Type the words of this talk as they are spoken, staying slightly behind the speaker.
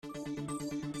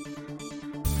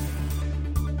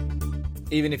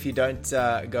even if you don't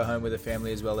go home with a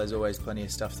family as well, there's always plenty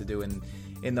of stuff to do in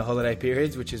the holiday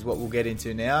periods, which is what we'll get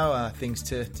into now, things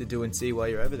to do and see while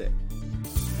you're over there.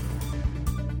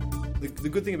 The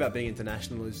good thing about being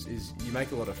international is you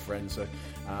make a lot of friends, so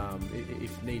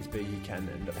if needs be, you can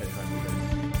end up heading home with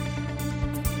them.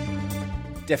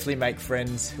 Definitely make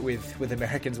friends with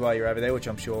Americans while you're over there, which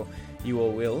I'm sure you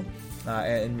all will,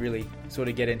 and really sort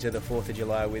of get into the 4th of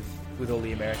July with all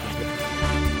the Americans.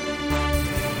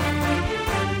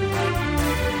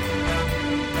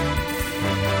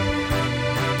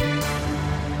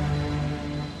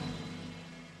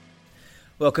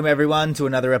 Welcome everyone to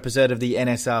another episode of the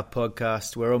NSR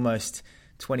podcast. We're almost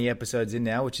 20 episodes in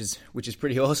now, which is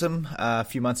pretty awesome. A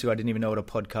few months ago, I didn't even know what a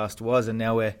podcast was, and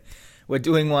now we're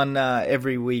doing one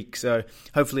every week. So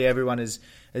hopefully everyone is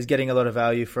getting a lot of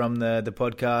value from the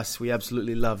podcasts. We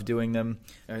absolutely love doing them.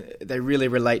 They really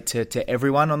relate to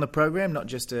everyone on the program, not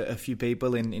just a few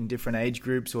people in different age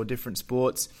groups or different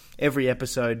sports. Every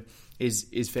episode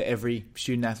is for every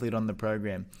student athlete on the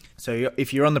program. So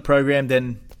if you're on the program,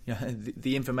 then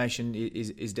the information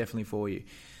is definitely for you.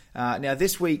 Now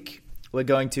this week we're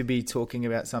going to be talking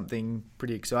about something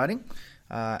pretty exciting.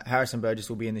 Harrison Burgess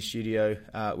will be in the studio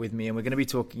with me, and we're going to be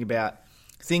talking about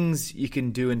things you can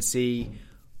do and see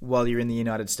while you're in the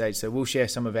United States. So we'll share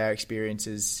some of our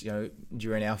experiences,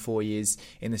 during our 4 years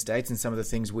in the States and some of the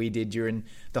things we did during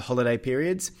the holiday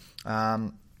periods.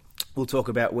 We'll talk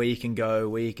about where you can go,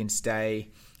 where you can stay,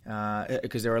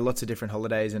 because there are lots of different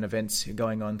holidays and events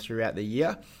going on throughout the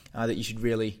year that you should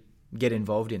really get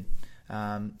involved in.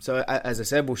 So as I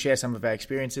said, we'll share some of our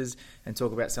experiences and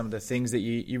talk about some of the things that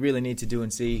you really need to do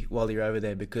and see while you're over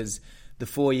there, because the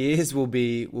 4 years will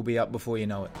be up before you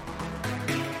know it.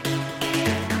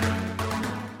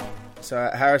 So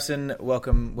Harrison,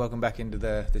 welcome back into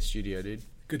the studio, dude.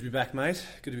 Good to be back, mate.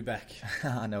 Good to be back.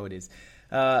 I know it is.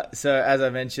 So as I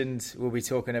mentioned, we'll be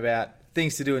talking about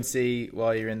things to do and see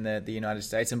while you're in the United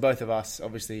States. And both of us,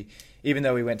 obviously, even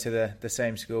though we went to the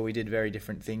same school, we did very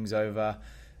different things over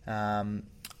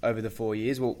the 4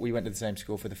 years. Well, we went to the same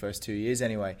school for the first 2 years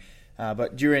anyway.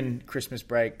 But during Christmas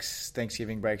breaks,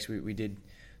 Thanksgiving breaks, we did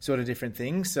sort of different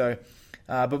things. So,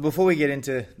 but before we get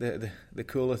into the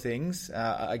cooler things,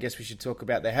 I guess we should talk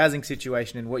about the housing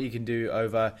situation and what you can do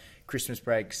over Christmas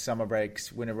breaks, summer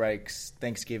breaks, winter breaks,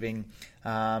 Thanksgiving.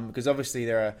 Because obviously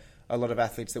there are a lot of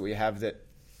athletes that we have that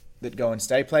go and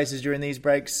stay places during these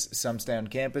breaks. Some stay on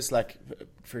campus, like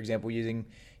for example,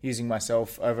 using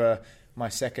myself over my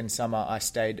second summer, I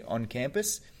stayed on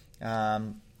campus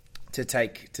to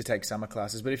take summer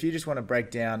classes. But if you just want to break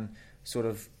down sort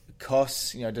of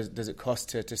costs, does it cost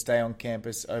to stay on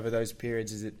campus over those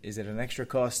periods? Is it an extra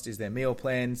cost? Is there meal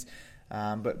plans?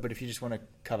 But if you just want to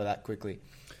cover that quickly.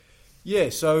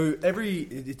 Yeah, so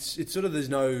it's sort of, there's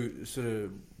no sort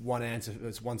of one answer,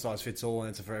 it's one size fits all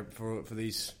answer for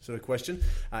these sort of question.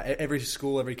 Every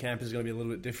school, every campus is going to be a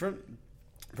little bit different.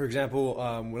 For example,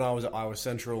 when I was at Iowa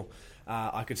Central,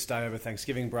 I could stay over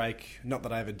Thanksgiving break. Not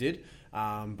that I ever did,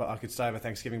 but I could stay over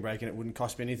Thanksgiving break and it wouldn't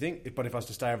cost me anything. But if I was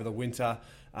to stay over the winter,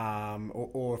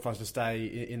 or if I was to stay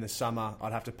in the summer,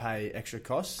 I'd have to pay extra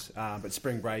costs. But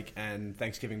spring break and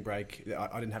Thanksgiving break,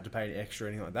 I didn't have to pay any extra or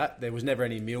anything like that. There was never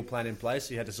any meal plan in place,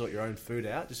 so you had to sort your own food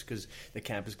out just because the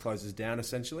campus closes down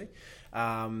essentially.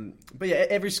 But yeah,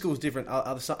 every school is different.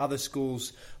 Other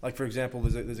schools, like for example,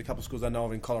 there's a couple of schools I know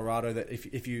of in Colorado that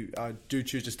if you do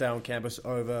choose to stay on campus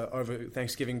over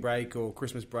Thanksgiving break or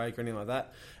Christmas break or anything like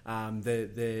that,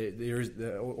 there is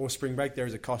or spring break, there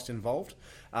is a cost involved.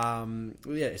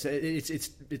 Yeah, so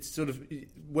it's sort of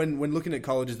when looking at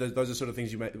colleges, those are sort of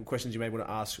things questions you may want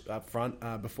to ask up front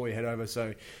before you head over.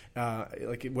 So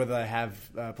like whether they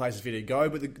have places for you to go.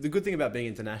 But the good thing about being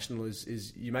international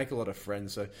is you make a lot of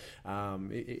friends. So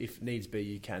if needs be,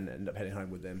 you can end up heading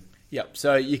home with them. Yep.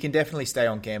 So you can definitely stay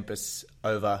on campus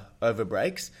over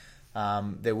breaks.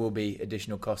 There will be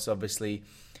additional costs, obviously.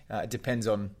 It depends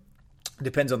on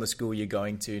the school you're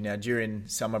going to. Now, during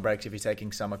summer breaks, if you're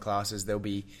taking summer classes, there'll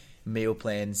be meal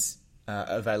plans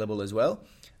available as well.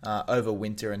 Over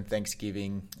winter and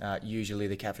Thanksgiving, usually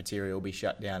the cafeteria will be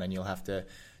shut down and you'll have to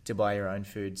buy your own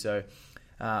food. So,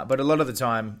 but a lot of the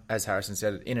time, as Harrison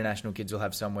said, international kids will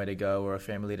have somewhere to go or a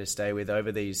family to stay with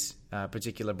over these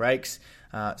particular breaks.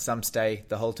 Some stay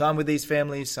the whole time with these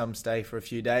families, some stay for a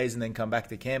few days and then come back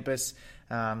to campus.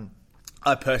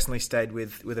 I personally stayed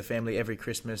with a family every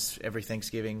Christmas, every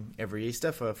Thanksgiving, every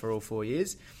Easter for all 4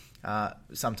 years.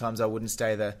 Sometimes I wouldn't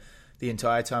stay the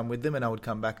entire time with them, and I would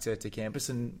come back to campus,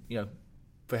 and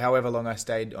for however long I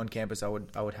stayed on campus, I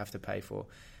would have to pay for.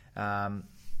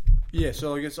 Yeah,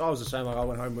 so I guess I was the same. Like I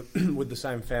went home with the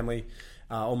same family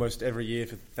almost every year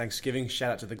for Thanksgiving.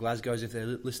 Shout out to the Glasgows if they're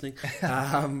listening.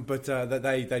 But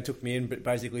they took me in. But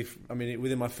basically, I mean,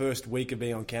 within my first week of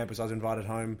being on campus, I was invited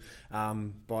home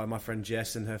by my friend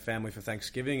Jess and her family for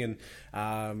Thanksgiving,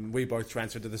 and we both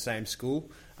transferred to the same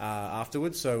school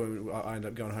afterwards. So I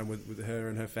ended up going home with her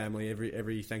and her family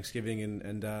every Thanksgiving,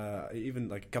 and even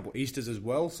like a couple Easters as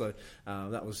well. So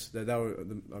they were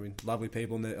lovely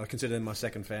people, and I consider them my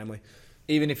second family.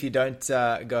 Even if you don't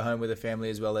go home with a family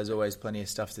as well, there's always plenty of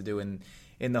stuff to do in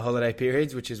the holiday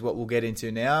periods, which is what we'll get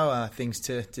into now, things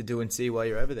to do and see while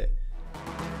you're over there.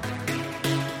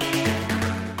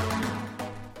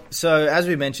 So as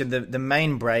we mentioned, the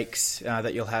main breaks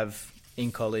that you'll have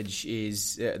in college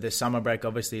is the summer break,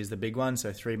 obviously, is the big one,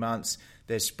 so 3 months.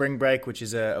 There's spring break, which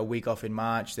is a week off in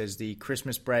March. There's the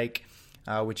Christmas break,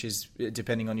 which is,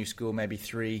 depending on your school, maybe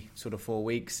 4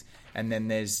 weeks. And then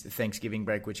there's Thanksgiving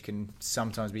break, which can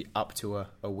sometimes be up to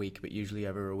a week, but usually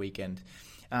over a weekend.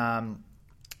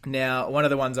 Now, one of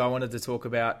the ones I wanted to talk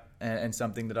about, and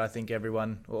something that I think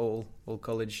everyone, all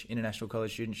international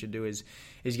college students should do, is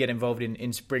get involved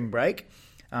in spring break.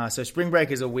 So spring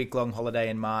break is a week-long holiday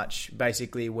in March,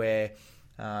 basically where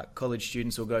college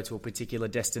students will go to a particular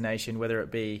destination, whether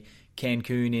it be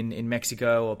Cancun in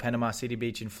Mexico or Panama City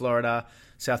Beach in Florida,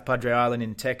 South Padre Island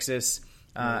in Texas.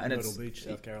 Myrtle Beach,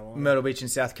 South Carolina. Myrtle Beach in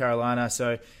South Carolina.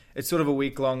 So it's sort of a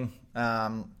week-long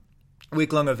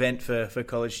event for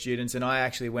college students. And I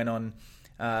actually went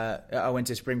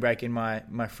to spring break in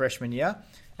my freshman year,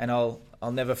 and I'll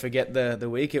never forget the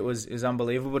week. It was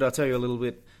unbelievable. But I'll tell you a little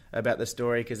bit about the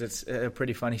story because it's a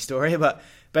pretty funny story. But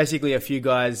basically, a few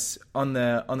guys on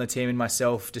the team and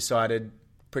myself decided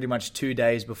pretty much 2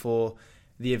 days before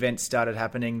the event started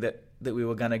happening that we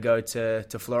were going to go to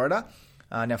Florida.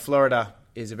 Now, Florida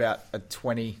is about a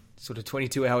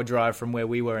 22-hour drive from where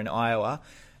we were in Iowa.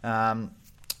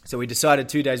 So we decided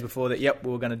 2 days before that, we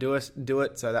were going to do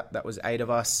it. So that was 8 of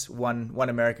us, one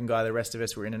American guy. The rest of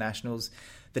us were internationals.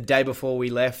 The day before we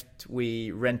left,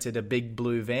 we rented a big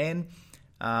blue van.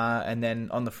 And then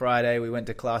on the Friday, we went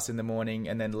to class in the morning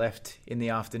and then left in the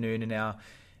afternoon in our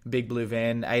big blue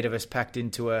van. 8 of us packed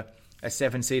into a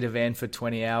 7-seater van for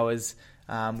 20 hours.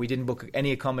 We didn't book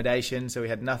any accommodation, so we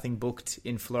had nothing booked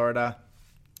in Florida.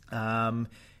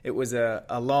 It was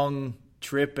a long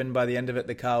trip, and by the end of it,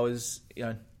 the car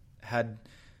had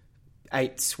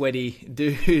 8 sweaty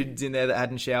dudes in there that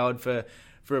hadn't showered for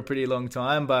a pretty long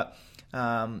time. But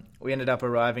we ended up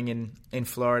arriving in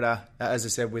Florida, as I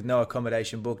said, with no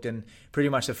accommodation booked, and pretty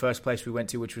much the first place we went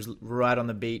to, which was right on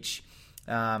the beach,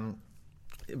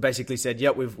 basically said,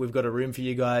 we've got a room for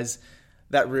you guys.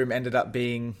 That room ended up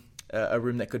being a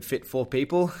room that could fit 4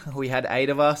 people. We had 8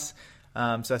 of us.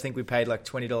 So I think we paid like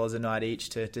 $20 a night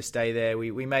each to stay there.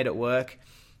 We made it work.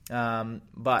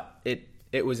 But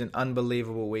it was an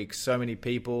unbelievable week. So many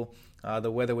people.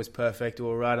 The weather was perfect. We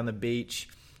were right on the beach.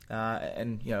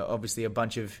 And obviously a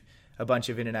bunch of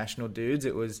international dudes.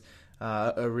 It was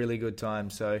a really good time.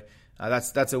 So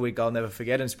that's a week I'll never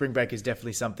forget. And spring break is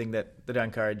definitely something that I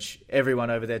encourage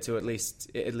everyone over there to at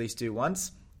least do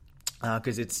once.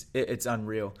 Because it's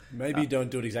unreal. Maybe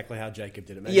don't do it exactly how Jacob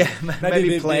did it.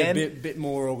 Maybe plan be a bit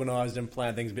more organised and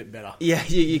plan things a bit better. Yeah,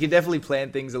 you can definitely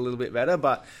plan things a little bit better.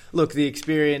 But look, the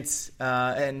experience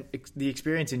and the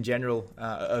experience in general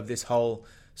of this whole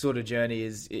sort of journey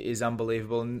is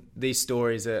unbelievable. And these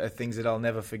stories are things that I'll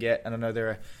never forget. And I know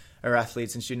there are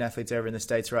athletes and student athletes over in the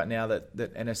States right now that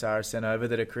NSR has sent over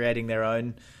that are creating their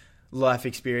own life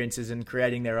experiences and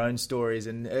creating their own stories,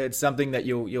 and it's something that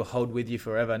you'll hold with you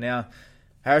forever. Now,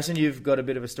 Harrison, you've got a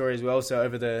bit of a story as well. So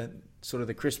over the sort of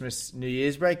the Christmas New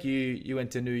Year's break, you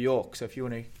went to New York. So if you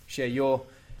want to share your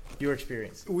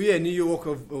experience. Well, yeah, New York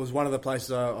was one of the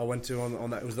places I went to on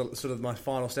that. It was sort of my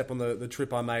final step on the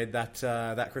trip I made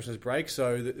that Christmas break.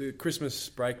 So the Christmas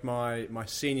break, my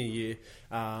senior year,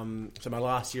 so my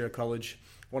last year of college,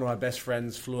 one of my best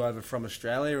friends flew over from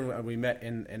Australia, and we met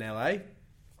in LA.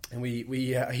 And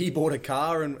he bought a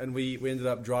car, and we ended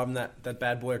up driving that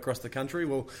bad boy across the country.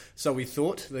 Well, so we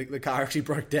thought. The car actually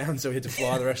broke down, so we had to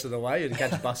fly the rest of the way and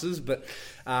catch buses. But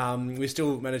we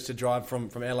still managed to drive from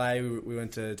LA. We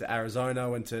went to Arizona,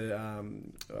 went to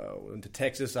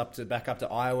Texas, back up to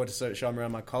Iowa to show them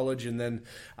around my college, and then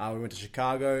we went to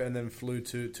Chicago, and then flew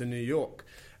to New York.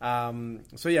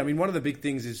 So yeah, I mean, one of the big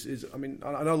things is I mean,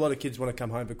 I know a lot of kids want to come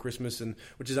home for Christmas, and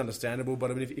which is understandable.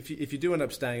 But I mean, if you do end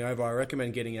up staying over, I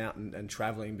recommend getting out and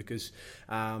traveling, because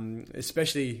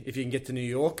especially if you can get to New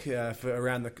York for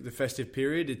around the festive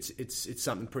period, it's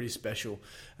something pretty special.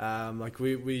 Like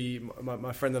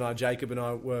my friend and I, Jacob and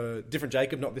I, were different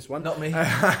Jacob, not this one, not me.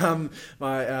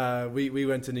 We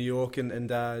went to New York and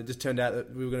just turned out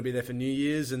that we were going to be there for New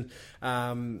Year's, and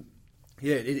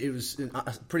yeah, it was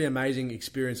a pretty amazing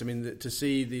experience. I mean, to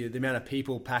see the amount of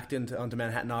people packed onto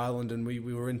Manhattan Island, and we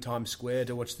were in Times Square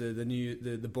to watch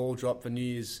the ball drop for New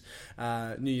Year's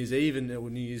Eve or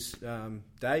New Year's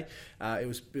Day. It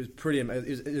was pretty.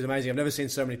 It was amazing. I've never seen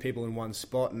so many people in one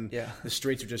spot, and the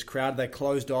streets were just crowded. They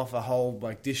closed off a whole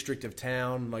district of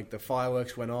town. Like, the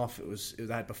fireworks went off.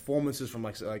 They had performances from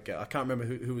like I can't remember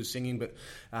who was singing, but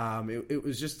it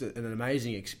was just an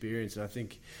amazing experience. And I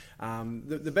think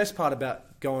the best part about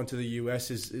going to the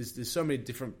US is there's so many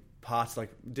different parts, like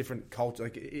different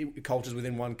cultures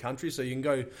within one country. So you can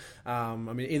go, I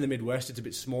mean, in the Midwest, it's a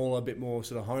bit smaller, a bit more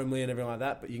sort of homely and everything like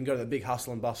that. But you can go to the big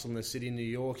hustle and bustle in the city in New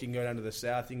York. You can go down to the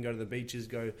South. You can go to the beaches.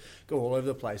 Go all over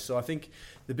the place. So I think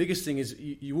the biggest thing is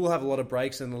you will have a lot of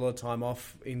breaks and a lot of time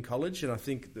off in college. And I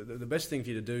think the best thing for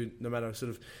you to do, no matter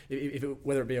sort of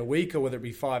whether it be a week or whether it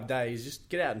be 5 days, just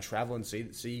get out and travel and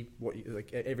see what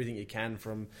everything you can,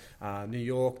 from New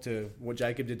York to what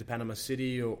Jacob did to Panama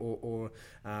City, or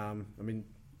I mean,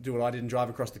 do what I did and drive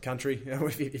across the country.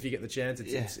 If you get the chance,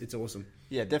 it's awesome.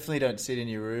 Yeah, definitely don't sit in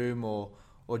your room or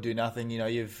do nothing. You know,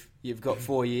 you've got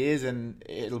 4 years and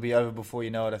it'll be over before you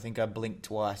know it. I think I blinked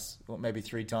twice, or maybe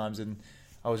 3 times, and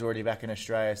I was already back in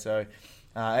Australia. So,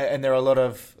 and there are a lot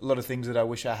of things that I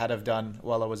wish I had have done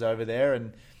while I was over there.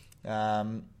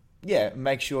 And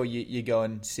make sure you go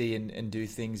and see and do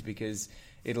things, because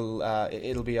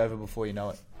it'll be over before you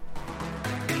know it.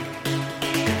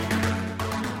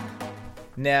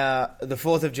 Now, the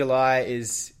 4th of July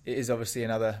is obviously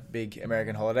another big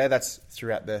American holiday. That's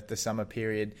throughout the summer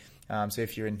period. So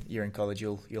if you're in college,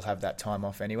 you'll have that time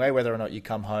off anyway, whether or not you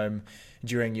come home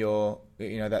during your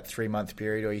that 3-month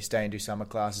period, or you stay and do summer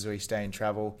classes, or you stay and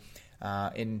travel.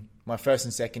 In my first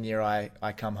and second year,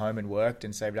 I come home and worked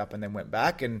and saved up and then went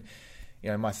back. And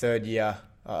my third year,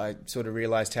 I sort of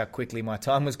realized how quickly my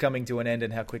time was coming to an end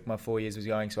and how quick my 4 years was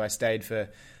going. So I stayed for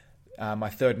my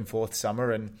third and fourth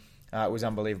summer, and it was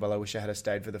unbelievable. I wish I had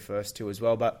stayed for the first 2 as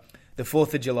well. But the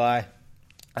 4th of July,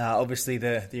 obviously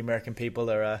the American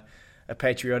people are a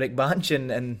patriotic bunch,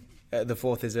 and the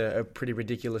 4th is a pretty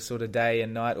ridiculous sort of day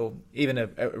and night, or even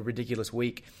a ridiculous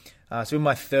week. So in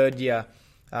my third year,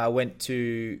 I went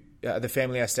to the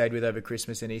family I stayed with over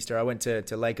Christmas and Easter. I went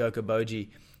to Lake Okoboji,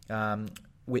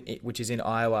 which is in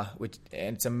Iowa,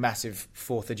 and it's a massive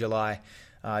 4th of July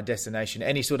destination.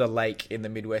 Any sort of lake in the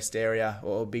Midwest area,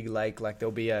 or a big lake, like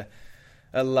there'll be a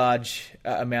large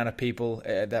amount of people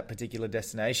at that particular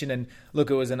destination. And look,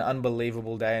 it was an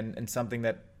unbelievable day, and something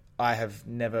that I have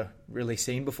never really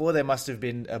seen before. There must have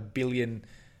been a billion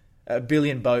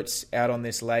boats out on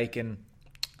this lake, and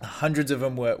hundreds of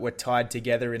them were tied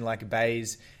together in like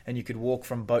bays, and you could walk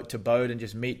from boat to boat and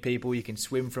just meet people. You can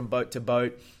swim from boat to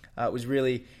boat. It was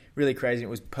really, really crazy. It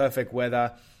was perfect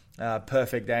weather.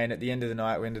 Perfect day, and at the end of the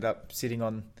night we ended up sitting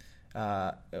on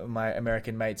my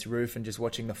American mate's roof and just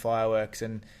watching the fireworks.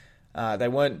 And they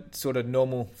weren't sort of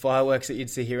normal fireworks that you'd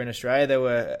see here in Australia. They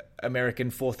were American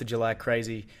 4th of July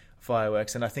crazy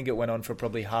fireworks, and I think it went on for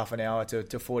probably half an hour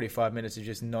to 45 minutes of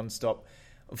just non-stop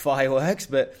fireworks.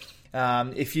 But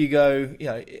if you go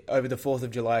over the 4th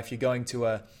of July, if you're going to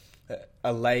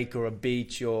a lake or a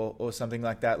beach or something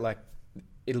like that, like,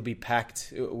 it'll be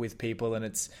packed with people, and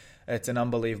it's an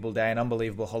unbelievable day, an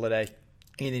unbelievable holiday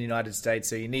in the United States.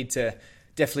 So you need to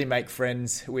definitely make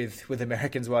friends with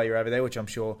Americans while you're over there, which I'm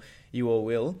sure you all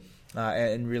will,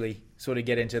 and really sort of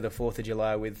get into the 4th of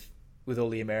July with all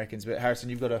the Americans. But Harrison,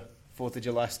 you've got a 4th of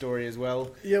July story as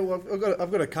well. Yeah, well,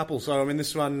 I've got a couple. So I mean,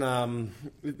 this one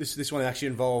actually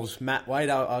involves Matt Wade,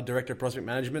 our director of prospect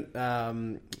management.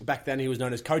 Back then, he was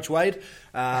known as Coach Wade.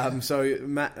 So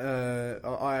Matt,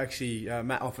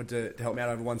 Matt offered to help me out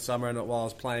over one summer, and while I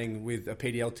was playing with a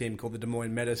PDL team called the Des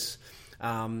Moines Metis.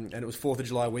 And it was 4th of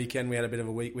July weekend. We had a bit of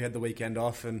a week. We had the weekend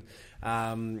off, and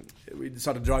we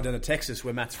decided to drive down to Texas,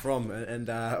 where Matt's from. And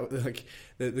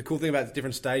the cool thing about the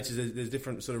different states is there's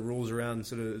different sort of rules around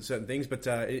sort of certain things. But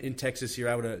in Texas, you're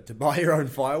able to buy your own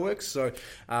fireworks. So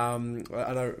I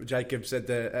know Jacob said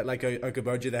that at Lake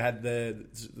Okoboji they had the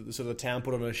sort of the town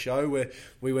put on a show, where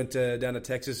we went down to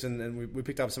Texas and we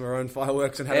picked up some of our own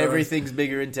fireworks and had everything's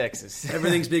bigger in Texas.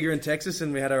 Everything's bigger in Texas,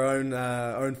 and we had our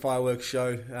own fireworks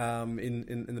show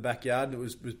in the backyard, and it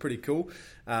was pretty cool.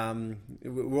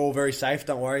 We're all very safe.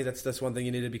 Don't worry. That's one thing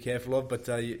you need to be careful of. But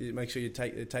you make sure you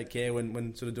take care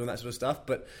when sort of doing that sort of stuff.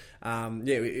 But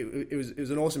it was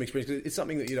an awesome experience. It's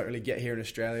something that you don't really get here in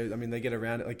Australia. I mean, they get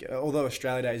around it. Like, although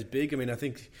Australia Day is big, I mean, I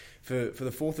think for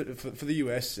the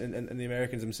US and the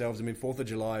Americans themselves, I mean, 4th of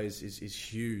July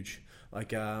is huge.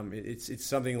 Like it's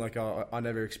something like I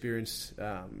never experienced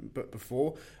but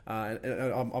before, and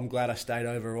I'm glad I stayed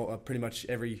over pretty much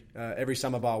every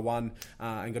summer bar one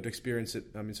and got to experience it.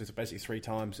 I mean, so it's basically 3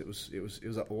 times. It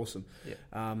was awesome. Yeah.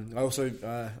 I also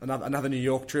another New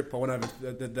York trip. I went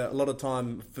over. A lot of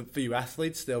time for you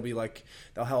athletes, they'll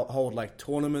hold like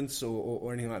tournaments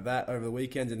or anything like that over the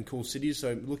weekends in cool cities.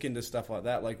 So look into stuff like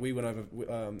that. Like we went over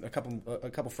a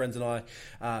couple friends and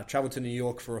I traveled to New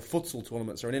York for a futsal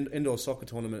tournament, so an indoor soccer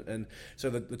tournament, and so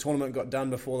the tournament got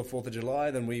done before the 4th of July.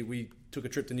 Then we took a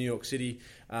trip to New York City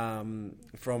from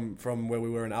where we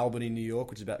were in Albany, New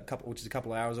York, which is a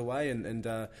couple of hours away, and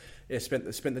spent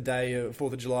the day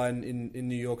 4th of July in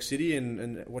New York City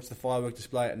and watched the firework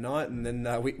display at night, and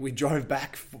then we drove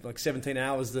back for like 17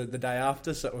 hours the day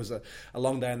after. So it was a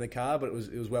long day in the car, but it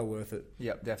was well worth it.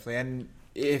 Yep, definitely. And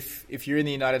if you're in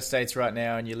the United States right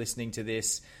now and you're listening to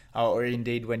this, or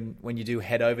indeed when you do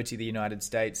head over to the United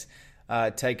States,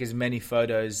 take as many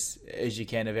photos as you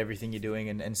can of everything you're doing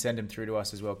and send them through to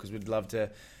us as well, because we'd love to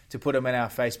put them on our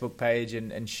Facebook page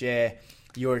and share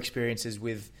your experiences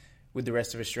with the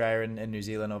rest of Australia and New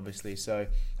Zealand, obviously. So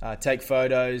take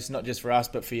photos, not just for us,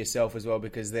 but for yourself as well,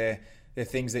 because they're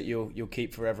things that you'll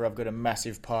keep forever. I've got a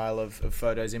massive pile of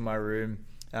photos in my room,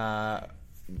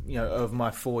 of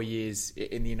my 4 years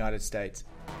in the United States.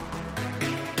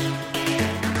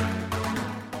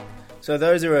 So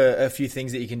those are a few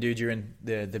things that you can do during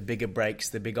the bigger breaks,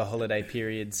 the bigger holiday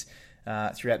periods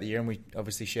throughout the year. And we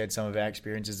obviously shared some of our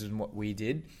experiences and what we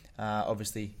did.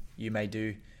 Obviously, you may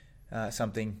do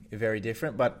something very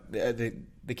different, but the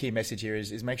key message here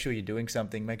is make sure you're doing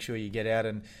something. Make sure you get out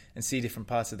and see different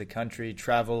parts of the country,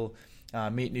 travel,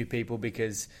 meet new people,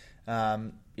 because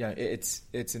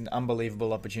it's an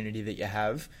unbelievable opportunity that you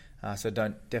have. So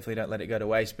definitely don't let it go to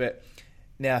waste. But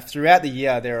now, throughout the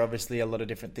year, there are obviously a lot of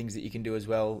different things that you can do as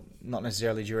well, not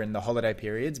necessarily during the holiday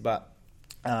periods, but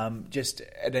just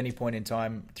at any point in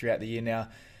time throughout the year. Now,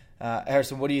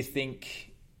 Harrison, what do you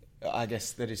think, I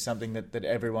guess, that is something that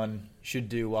everyone should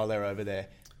do while they're over there?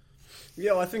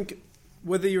 Yeah, I think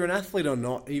whether you're an athlete or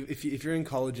not, if you're in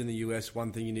college in the US,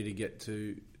 one thing you need to get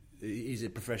to is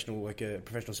a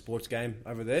professional sports game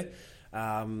over there.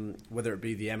 Whether it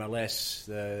be the MLS,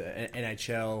 the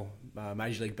NHL,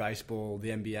 Major League Baseball, the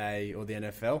NBA, or the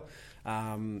NFL,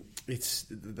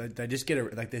 they just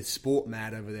get they're sport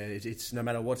mad over there. It's no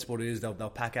matter what sport it is, they'll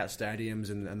pack out stadiums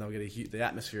and they'll get the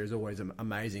atmosphere is always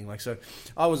amazing. Like, so,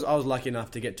 I was lucky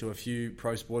enough to get to a few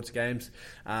pro sports games.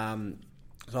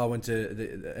 So I went to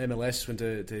the MLS, went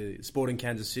to Sporting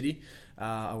Kansas City.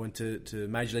 I went to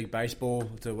Major League Baseball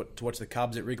to watch the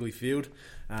Cubs at Wrigley Field.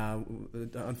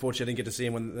 Unfortunately, I didn't get to see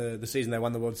them when the season they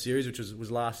won the World Series, which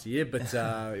was last year. But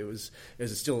it was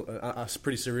still a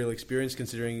pretty surreal experience,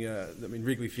 considering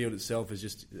Wrigley Field itself is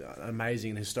just an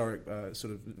amazing and historic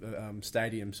sort of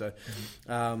stadium. So,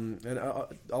 and I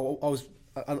was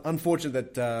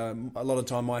unfortunate that a lot of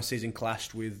time my season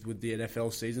clashed with the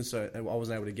NFL season, so I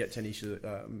wasn't able to get to any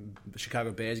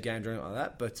Chicago Bears games or anything like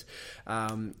that. But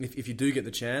if you do get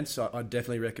the chance, I'd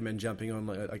definitely recommend jumping on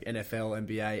like NFL,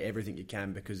 NBA, everything you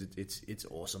can, because it's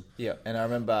awesome. Yeah, and I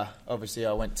remember, obviously,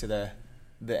 I went to the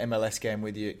MLS game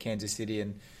with you at Kansas City,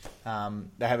 and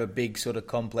they have a big sort of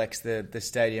complex. The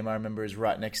stadium, I remember, is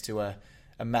right next to a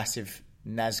massive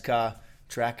NASCAR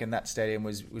track, and that stadium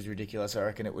was ridiculous. I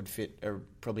reckon it would fit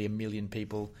probably 1 million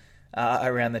people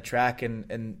around the track,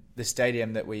 and the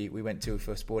stadium that we went to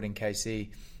for Sporting KC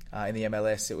in the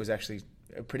MLS, it was actually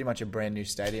pretty much a brand new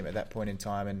stadium at that point in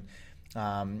time,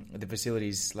 and the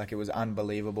facilities, like, it was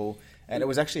unbelievable, and it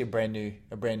was actually a brand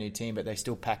new team, but they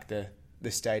still packed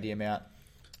the stadium out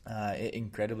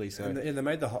incredibly. So, and they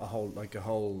made the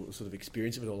whole sort of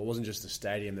experience of it all. It wasn't just a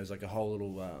stadium. There's like a whole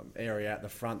little area out the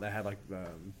front. They had like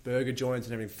burger joints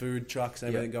and everything, food trucks and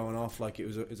everything going off. Like, it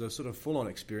was a sort of full on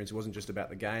experience. It wasn't just about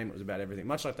the game. It was about everything,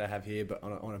 much like they have here, but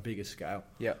on a bigger scale.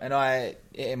 Yeah, and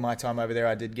in my time over there,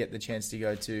 I did get the chance to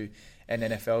go to an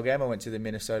NFL game. I went to the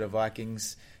Minnesota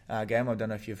Vikings game. I don't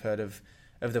know if you've heard of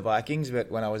the Vikings,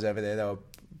 but when I was over there, they were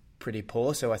pretty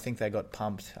poor, so I think they got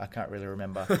pumped. I can't really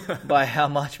remember by how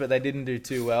much, but they didn't do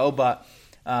too well. But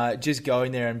just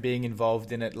going there and being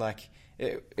involved in it, like,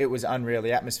 it was unreal.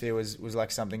 The atmosphere was like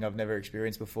something I've never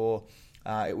experienced before.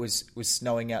 It was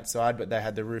snowing outside, but they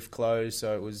had the roof closed,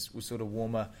 so it was sort of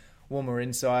warmer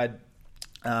inside.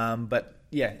 But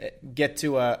yeah, get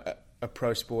to a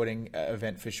pro sporting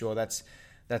event for sure. That's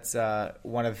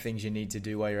one of the things you need to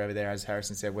do while you're over there, as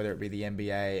Harrison said, whether it be the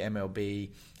NBA, MLB,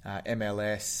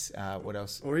 MLS, what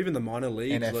else? Or even the minor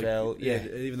leagues, NFL,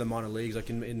 even the minor leagues, like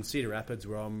in Cedar Rapids,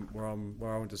 where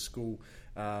I went to school.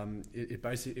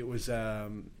 It was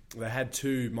they had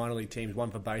two minor league teams,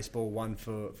 one for baseball, one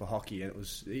for hockey, and it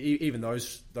was even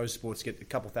those sports get a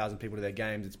couple thousand people to their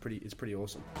games. It's pretty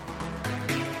awesome.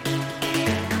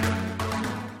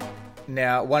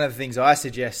 Now, one of the things I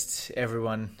suggest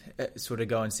everyone sort of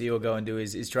go and see or go and do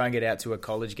is try and get out to a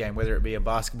college game, whether it be a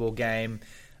basketball game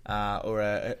or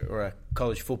a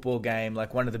college football game,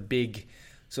 like one of the big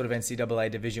sort of NCAA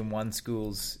Division I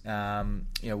schools,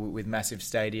 with massive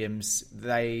stadiums.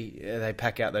 They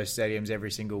pack out those stadiums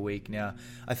every single week. Now,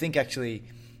 I think actually,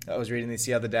 I was reading this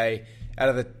the other day, out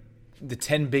of the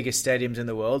 10 biggest stadiums in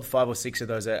the world, 5 or 6 of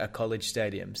those are college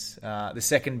stadiums. The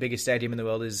second biggest stadium in the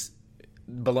world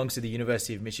belongs to the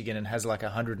University of Michigan and has like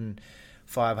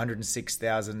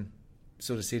 106,000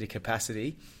 sort of seater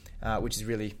capacity, which is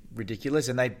really ridiculous.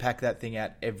 And they pack that thing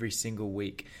out every single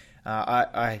week.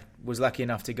 I was lucky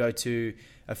enough to go to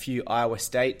a few Iowa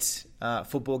State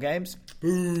football games.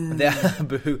 Boo!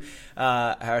 Boo!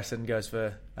 Harrison goes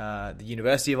for the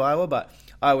University of Iowa, but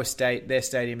Iowa State, their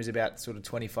stadium is about sort of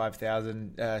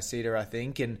 25,000 seater, I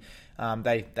think, and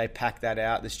they pack that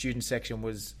out. The student section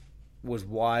was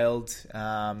wild,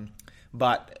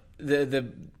 but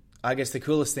I guess the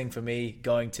coolest thing for me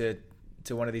going to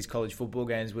one of these college football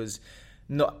games was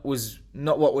not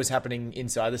what was happening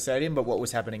inside the stadium, but what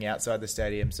was happening outside the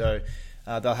stadium. So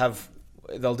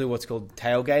they'll do what's called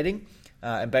tailgating,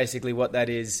 and basically what that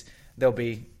is, there'll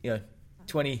be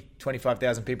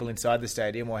 25,000 people inside the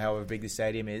stadium, or however big the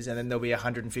stadium is, and then there'll be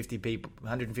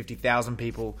 150,000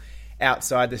 people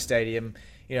outside the stadium,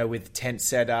 with tents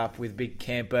set up, with big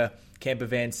camper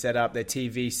vans set up, their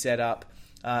TV set up,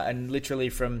 and literally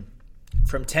from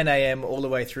 10 a.m. all the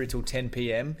way through till 10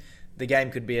 p.m. The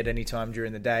game could be at any time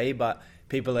during the day, but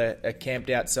people are camped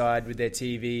outside with their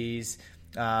TVs.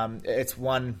 It's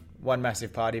one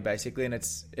massive party basically, and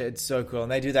it's so cool.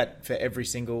 And they do that for every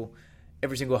single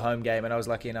home game. And I was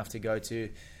lucky enough to go to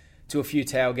a few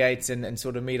tailgates and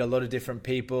sort of meet a lot of different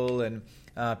people. And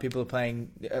people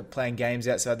are playing games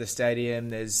outside the stadium.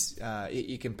 There's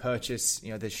you can purchase,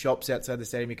 there's shops outside the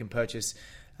stadium. You can purchase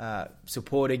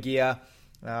supporter gear.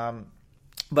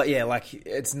 But yeah, like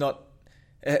it's not.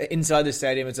 Inside the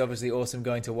stadium, it's obviously awesome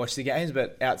going to watch the games,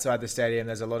 but outside the stadium,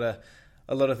 there's a lot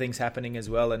of things happening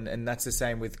as well, and that's the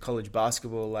same with college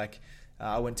basketball. Like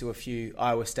I went to a few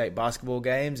Iowa State basketball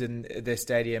games, and their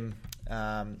stadium,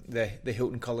 the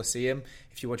Hilton Coliseum.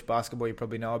 If you watch basketball, you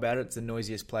probably know about it. It's the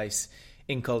noisiest place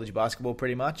in college basketball,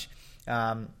 pretty much.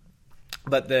 But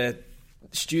the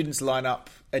students line up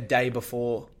a day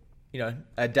before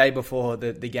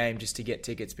the game just to get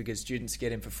tickets, because students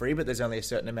get in for free, but there's only a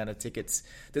certain amount of tickets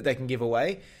that they can give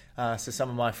away. So some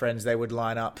of my friends, they would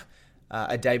line up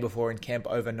a day before and camp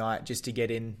overnight just to get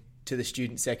in to the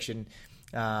student section,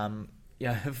 for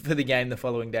the game the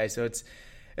following day. So it's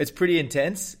pretty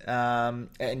intense.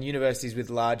 And universities with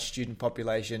large student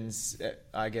populations,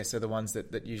 I guess, are the ones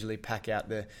that usually pack out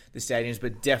the stadiums,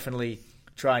 but definitely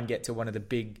try and get to one of the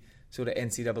big sort of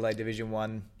NCAA Division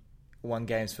one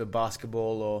games for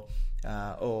basketball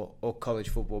or college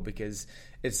football, because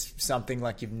it's something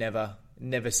like you've never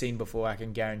seen before. I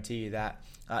can guarantee you that.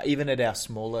 Even at our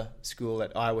smaller school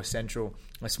at Iowa Central,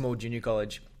 a small junior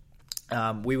college,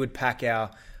 we would pack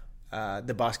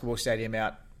the basketball stadium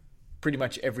out pretty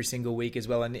much every single week as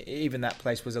well, and even that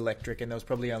place was electric, and there was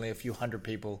probably only a few hundred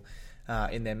people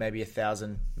in there, maybe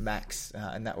 1,000 max,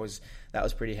 and that was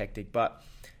pretty hectic. But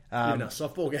even our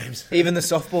softball games. Even the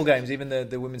softball games, even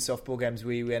the women's softball games,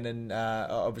 we went and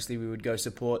obviously we would go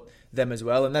support them as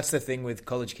well. And that's the thing with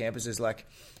college campuses, like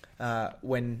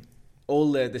when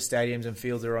all the stadiums and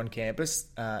fields are on campus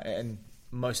and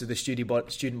most of the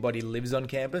student body lives on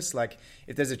campus, like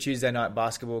if there's a Tuesday night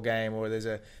basketball game or there's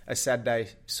a Saturday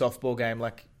softball game,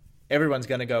 like everyone's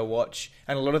going to go watch.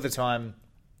 And a lot of the time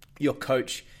your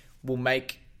coach will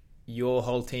make your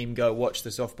whole team go watch the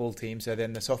softball team, so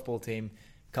then the softball team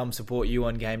come support you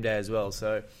on game day as well.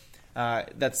 So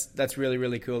that's really,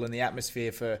 really cool. And the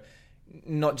atmosphere for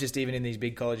not just even in these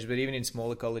big colleges, but even in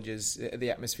smaller colleges,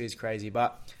 the atmosphere is crazy.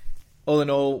 But all in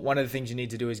all, one of the things you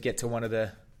need to do is get to one of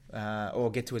the or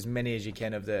get to as many as you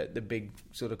can of the big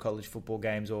sort of college football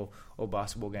games or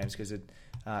basketball games, because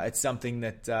it's something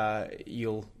that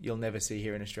you'll never see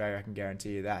here in Australia. I can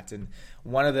guarantee you that. And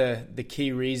one of the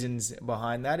key reasons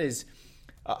behind that is,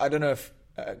 I don't know if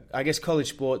I guess college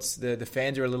sports, the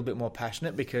fans are a little bit more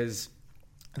passionate because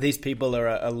these people are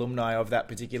alumni of that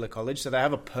particular college, so they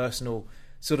have a personal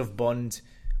sort of bond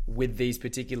with these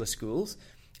particular schools.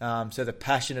 So the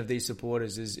passion of these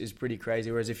supporters is pretty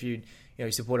crazy. Whereas if you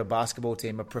support a basketball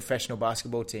team, a professional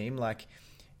basketball team, like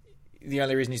the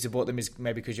only reason you support them is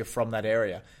maybe because you're from that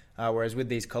area. Whereas with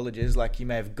these colleges, like you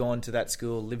may have gone to that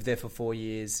school, lived there for 4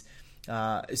 years,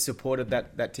 supported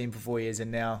that team for 4 years,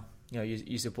 and now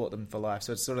you support them for life.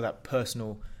 So it's sort of that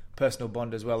personal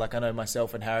bond as well. Like I know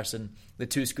myself and Harrison, the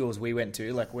two schools we went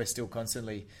to, like we're still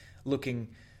constantly looking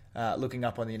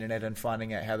up on the internet and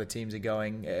finding out how the teams are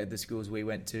going at the schools we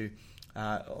went to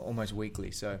almost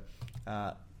weekly. So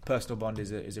personal bond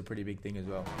is a pretty big thing as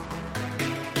well.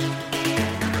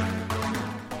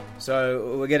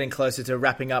 So we're getting closer to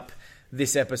wrapping up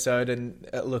this episode, and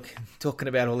look, talking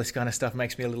about all this kind of stuff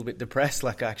makes me a little bit depressed.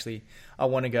 Like I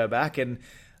want to go back, and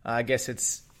I guess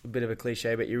it's a bit of a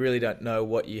cliche, but you really don't know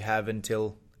what you have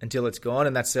until it's gone,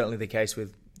 and that's certainly the case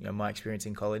with my experience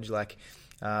in college. Like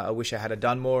I wish I had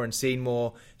done more and seen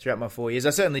more throughout my 4 years.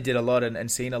 I certainly did a lot and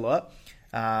seen a lot,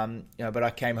 but I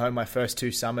came home my first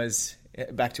 2 summers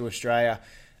back to Australia.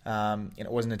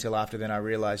 It wasn't until after then I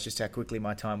realised just how quickly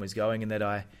my time was going, and that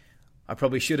I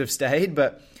probably should have stayed.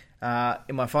 But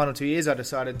in my final 2 years, I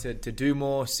decided to do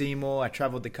more, see more. I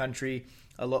travelled the country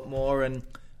a lot more, and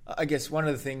I guess one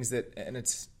of the things that, and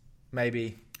it's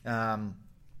maybe a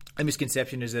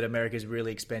misconception, is that America is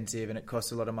really expensive and it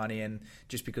costs a lot of money, and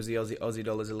just because the Aussie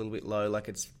dollar is a little bit low, like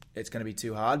it's going to be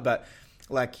too hard. But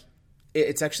like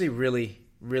it's actually really,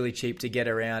 really cheap to get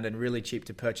around, and really cheap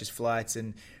to purchase flights,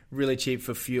 and really cheap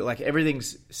for fuel. Like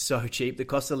everything's so cheap. The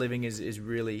cost of living is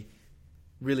really,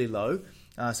 really low.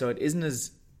 So it isn't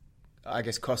as, I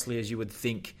guess, costly as you would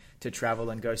think to travel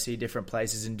and go see different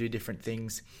places and do different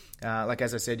things. Like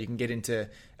as I said, you can get into,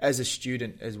 as a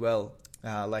student as well,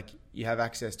 like you have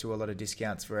access to a lot of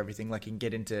discounts for everything. Like you can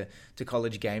get into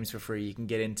college games for free. You can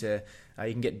get into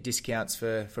you can get discounts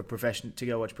for to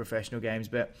go watch professional games.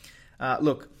 But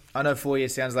look, I know 4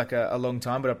 years sounds like a long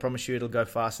time, but I promise you it'll go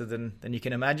faster than you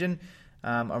can imagine. Me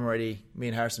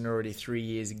and Harrison are already 3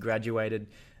 years graduated,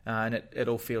 and it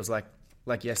all feels like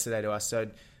yesterday to us. So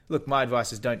look, my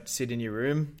advice is don't sit in your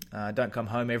room. Don't come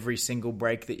home every single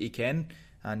break that you can,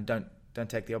 and don't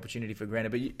take the opportunity for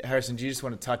granted. But Harrison, do you just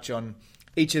want to touch on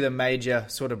each of the major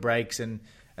sort of breaks and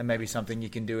maybe something you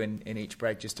can do in each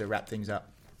break just to wrap things up?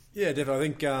 Yeah, definitely. I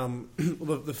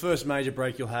think the first major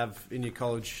break you'll have in your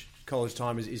college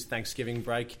time is Thanksgiving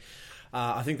break.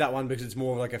 I think that one, because it's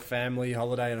more of like a family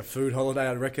holiday and a food holiday,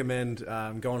 I'd recommend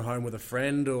going home with a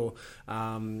friend or a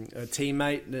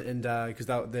teammate, and because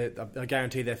I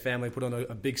guarantee their family put on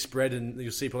a big spread, and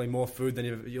you'll see probably more food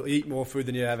you'll eat more food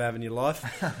than you ever have in your life.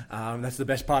 That's the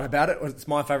best part about it. It's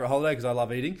my favourite holiday because I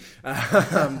love eating.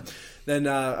 Then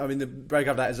the break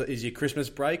after that is your Christmas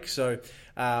break. So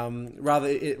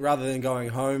rather than going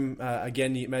home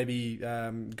again, you maybe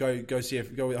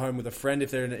go home with a friend if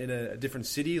they're in a different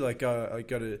city. Like go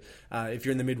to if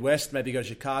you're in the Midwest, maybe go to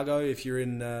Chicago. If you're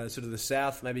in sort of the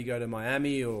South, maybe go to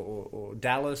Miami or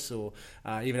Dallas, or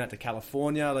even out to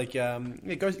California. Like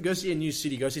go see a new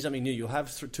city, go see something new. You'll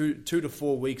have 2 to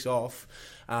 4 weeks off.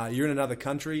 You're in another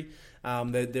country.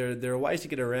 There are ways to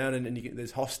get around, and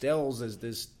there's hostels,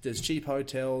 there's cheap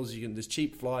hotels, there's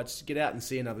cheap flights. Get out and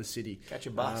see another city. Catch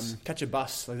a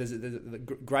bus. Like there's a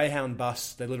Greyhound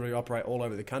bus. They literally operate all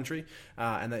over the country,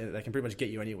 and they can pretty much get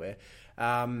you anywhere.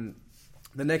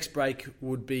 The next break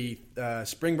would be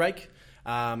spring break.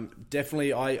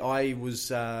 Definitely, I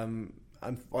was.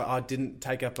 I didn't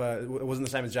take up. It wasn't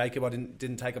the same as Jacob. I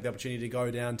didn't take up the opportunity to go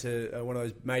down to one of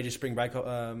those major spring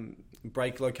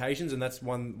break locations, and that's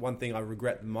one thing I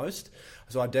regret the most.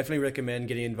 So I definitely recommend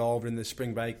getting involved in the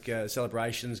spring break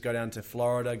celebrations. Go down to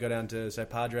Florida, go down to, say,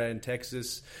 Padre in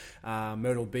Texas,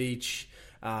 Myrtle Beach,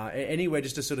 anywhere,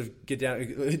 just to sort of get down.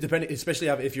 Especially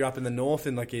if you're up in the north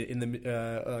and like in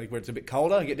the like where it's a bit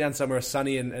colder, get down somewhere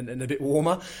sunny and a bit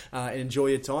warmer, and enjoy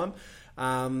your time.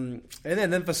 And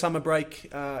then for summer break,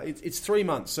 it's 3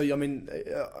 months. So I mean,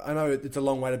 I know it's a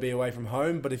long way to be away from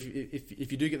home, but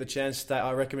if you do get the chance,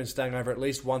 I recommend staying over at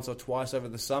least once or twice over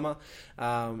the summer.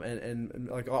 And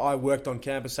like I worked on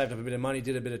campus, saved up a bit of money,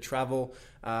 did a bit of travel.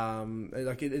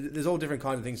 There's all different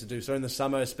kinds of things to do. So in the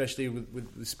summer, especially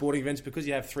with the sporting events, because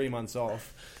you have 3 months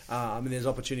off, there's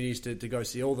opportunities to go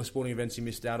see all the sporting events you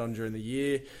missed out on during the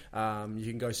year. You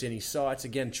can go see any sites.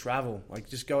 Again, travel. Like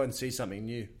just go and see something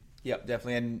new. Yep,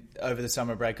 definitely. And over the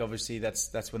summer break, obviously,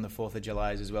 that's when the 4th of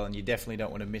July is as well, and you definitely don't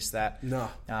want to miss that. No.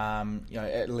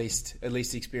 At least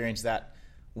experience that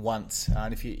once,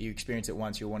 and if you experience it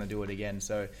once, you'll want to do it again.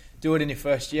 So do it in your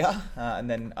first year, and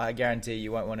then I guarantee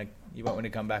you won't want to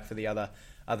come back for the other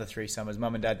other 3 summers.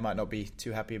 Mum and Dad might not be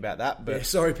too happy about that, but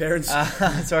sorry, parents.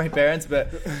 Sorry, parents,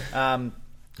 but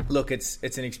look,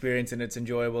 it's an experience and it's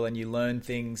enjoyable, and you learn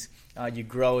things. You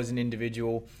grow as an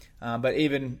individual. But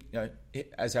even,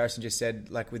 as Harrison just said,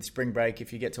 like with spring break,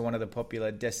 if you get to one of the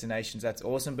popular destinations, that's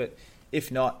awesome. But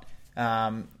if not,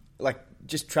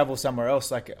 just travel somewhere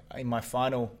else. Like in my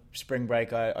final spring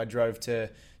break, I drove to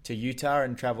Utah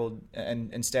and traveled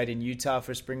and stayed in Utah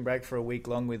for spring break for a week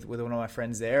long with one of my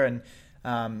friends there.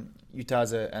 And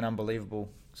Utah's an unbelievable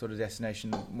sort of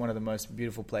destination, one of the most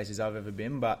beautiful places I've ever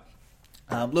been. But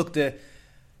look,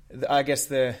 I guess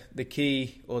the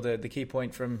key or the key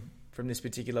point from this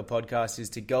particular podcast is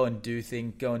to go and do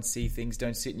things, go and see things.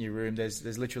 Don't sit in your room.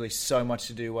 There's literally so much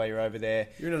to do while you're over there.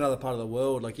 You're in another part of the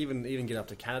world. Like even get up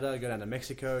to Canada, go down to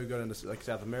Mexico, go down to like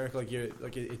South America.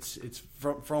 It's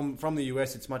from the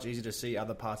US. It's much easier to see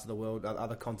other parts of the world,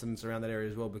 other continents around that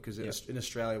area as well. Because in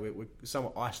Australia, we're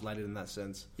somewhat isolated in that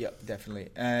sense. Yep, definitely.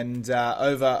 And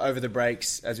over the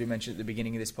breaks, as we mentioned at the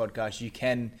beginning of this podcast, you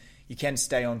can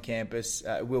stay on campus.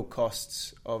 It will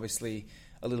cost obviously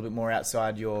a little bit more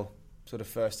outside your sort of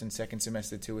first and second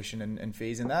semester tuition and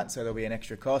fees and that, so there'll be an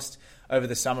extra cost. Over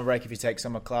the summer break, if you take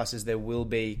summer classes, there will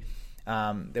be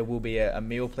a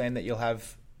meal plan that you'll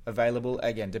have available,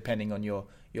 again depending on your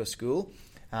school.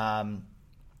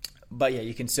 But yeah,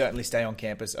 you can certainly stay on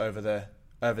campus over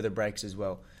the breaks as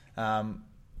well.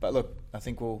 But look, I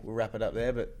think we'll wrap it up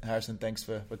there. But Harrison, thanks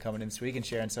for coming in this week and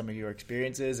sharing some of your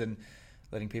experiences and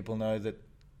letting people know that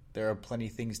there are plenty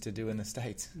of things to do in the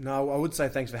States. No, I would say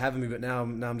thanks for having me, but now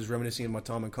I'm just reminiscing of my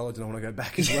time in college and I want to go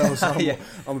back as well. So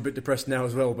I'm a bit depressed now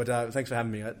as well, but thanks for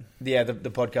having me. Yeah,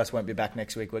 the podcast won't be back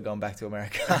next week. We're going back to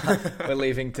America. We're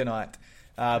leaving tonight.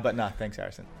 But no, thanks,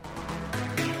 Harrison.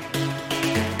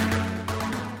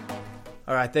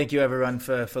 All right, thank you everyone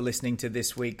for listening to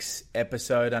this week's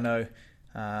episode. I know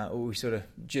we sort of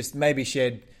just maybe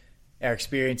shared our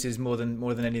experiences more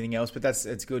than anything else, but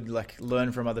it's good. Like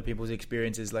learn from other people's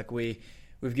experiences. Like we've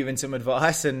given some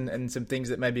advice and some things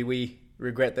that maybe we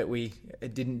regret that we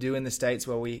didn't do in the States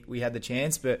while we had the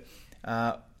chance. But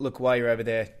look, while you're over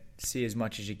there, see as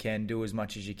much as you can, do as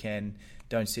much as you can.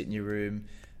 Don't sit in your room.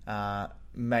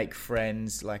 Make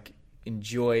friends. Like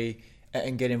enjoy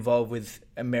and get involved with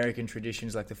American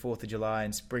traditions like the 4th of July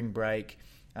and spring break.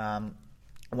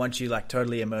 Once you like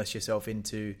totally immerse yourself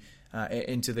into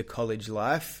the college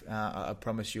life, I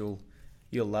promise you'll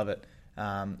love it.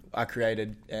 I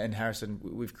created, and Harrison,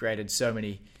 we've created so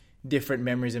many different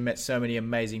memories and met so many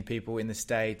amazing people in the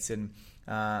States, and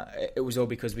it was all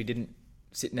because we didn't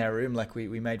sit in our room. Like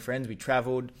we made friends, we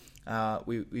traveled,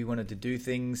 we wanted to do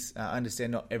things. I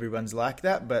understand not everyone's like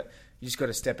that, but you just got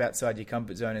to step outside your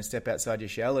comfort zone and step outside your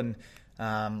shell and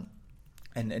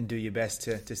do your best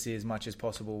to see as much as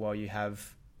possible while you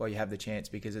have the chance,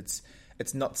 because it's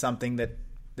not something that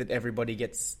everybody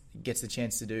gets the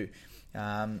chance to do.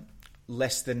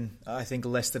 Less than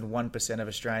 1% of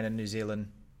Australian and New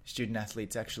Zealand student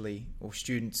athletes actually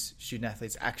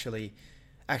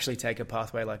take a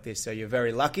pathway like this. So you're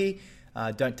very lucky.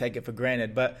 Don't take it for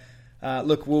granted. But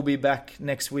look, we'll be back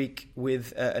next week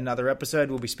with another episode.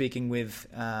 We'll be speaking with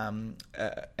an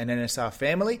NSR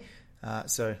family.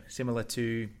 So similar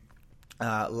to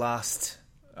last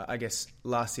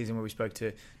season where we spoke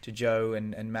to Joe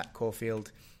and Matt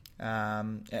Caulfield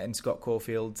and Scott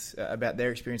Caulfield about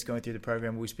their experience going through the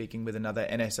program. We're speaking with another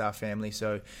NSR family,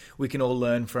 so we can all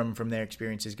learn from their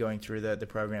experiences going through the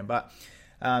program. But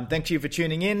thank you for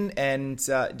tuning in, and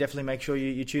definitely make sure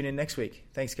you tune in next week.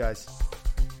 Thanks, guys.